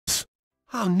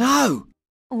Oh no!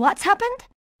 What's happened?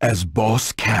 As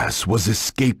Boss Cass was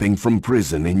escaping from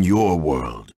prison in your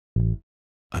world,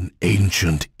 an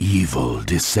ancient evil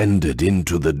descended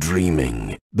into the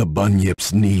dreaming. The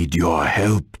Bunyips need your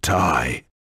help, Ty.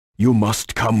 You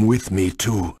must come with me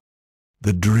to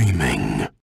the dreaming.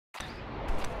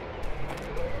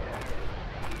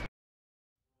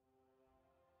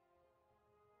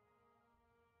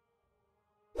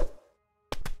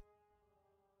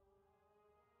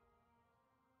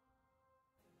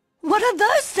 What are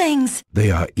those things?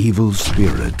 They are evil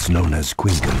spirits known as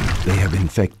Quinken. They have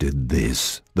infected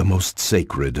this, the most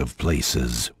sacred of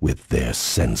places, with their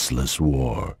senseless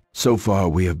war. So far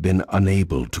we have been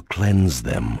unable to cleanse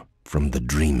them from the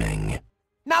dreaming.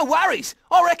 No worries!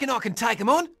 I reckon I can take 'em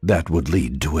on. That would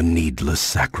lead to a needless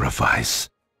sacrifice.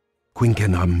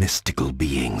 Quinken are mystical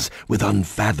beings with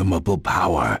unfathomable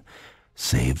power,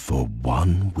 save for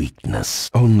one weakness.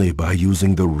 Only by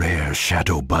using the rare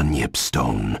Shadow Bunyip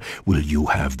Stone will you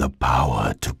have the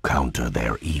power to counter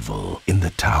their evil. In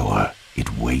the tower,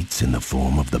 it waits in the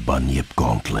form of the Bunyip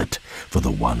Gauntlet for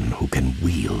the one who can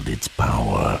wield its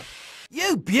power.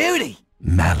 You beauty!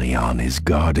 Malion is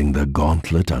guarding the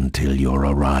gauntlet until your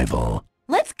arrival.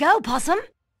 Let's go, Possum.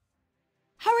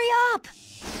 Hurry up!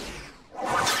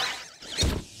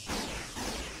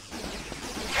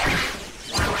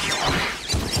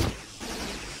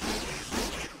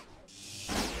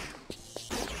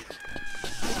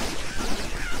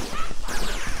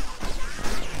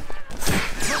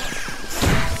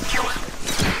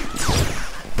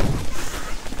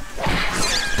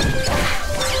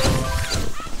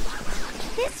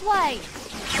 This way!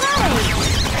 Hey!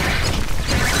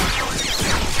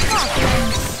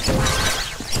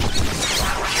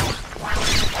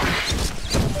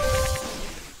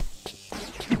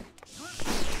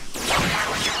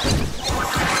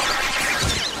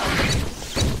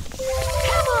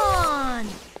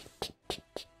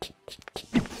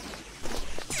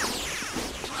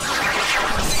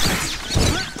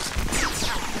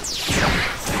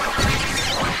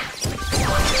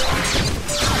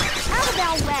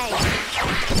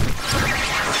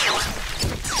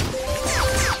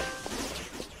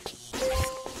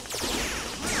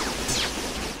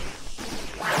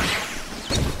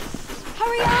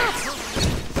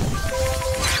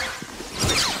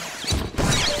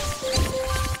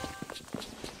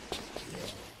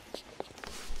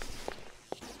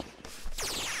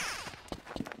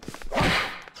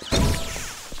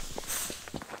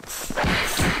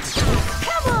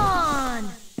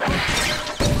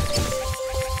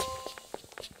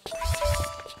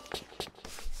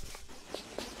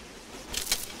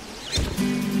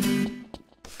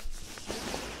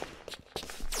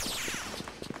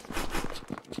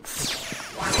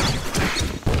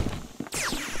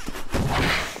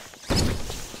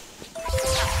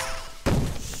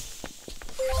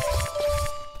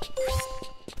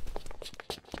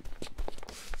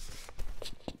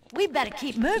 We better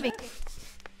keep moving.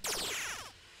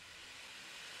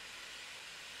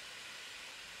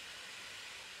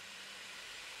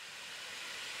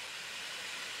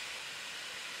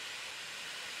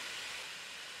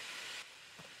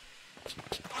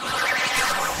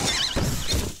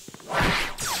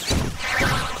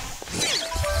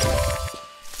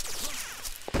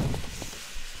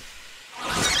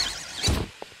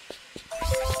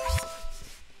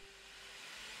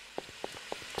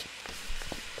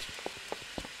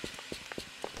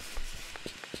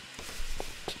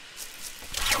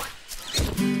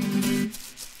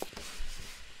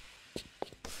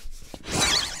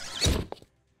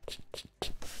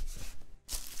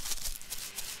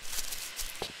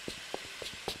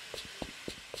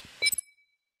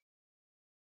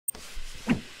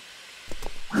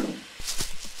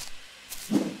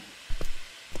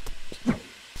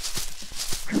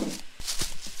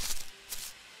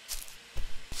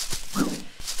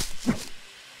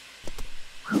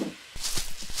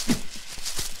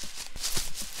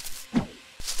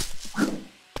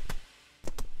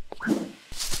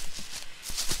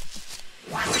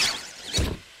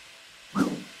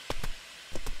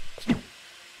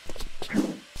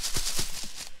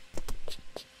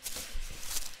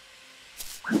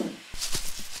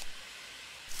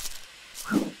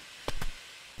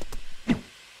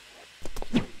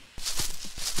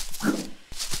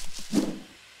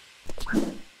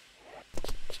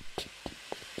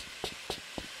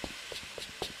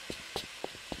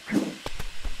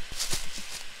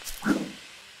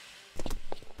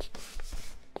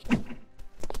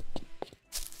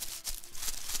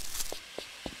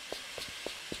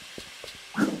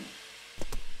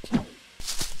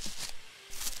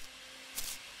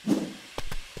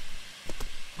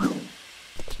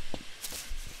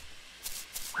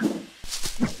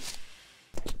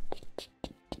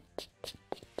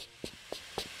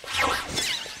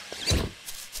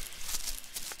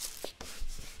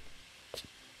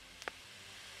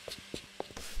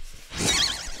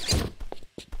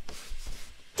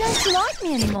 don't like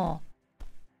me anymore.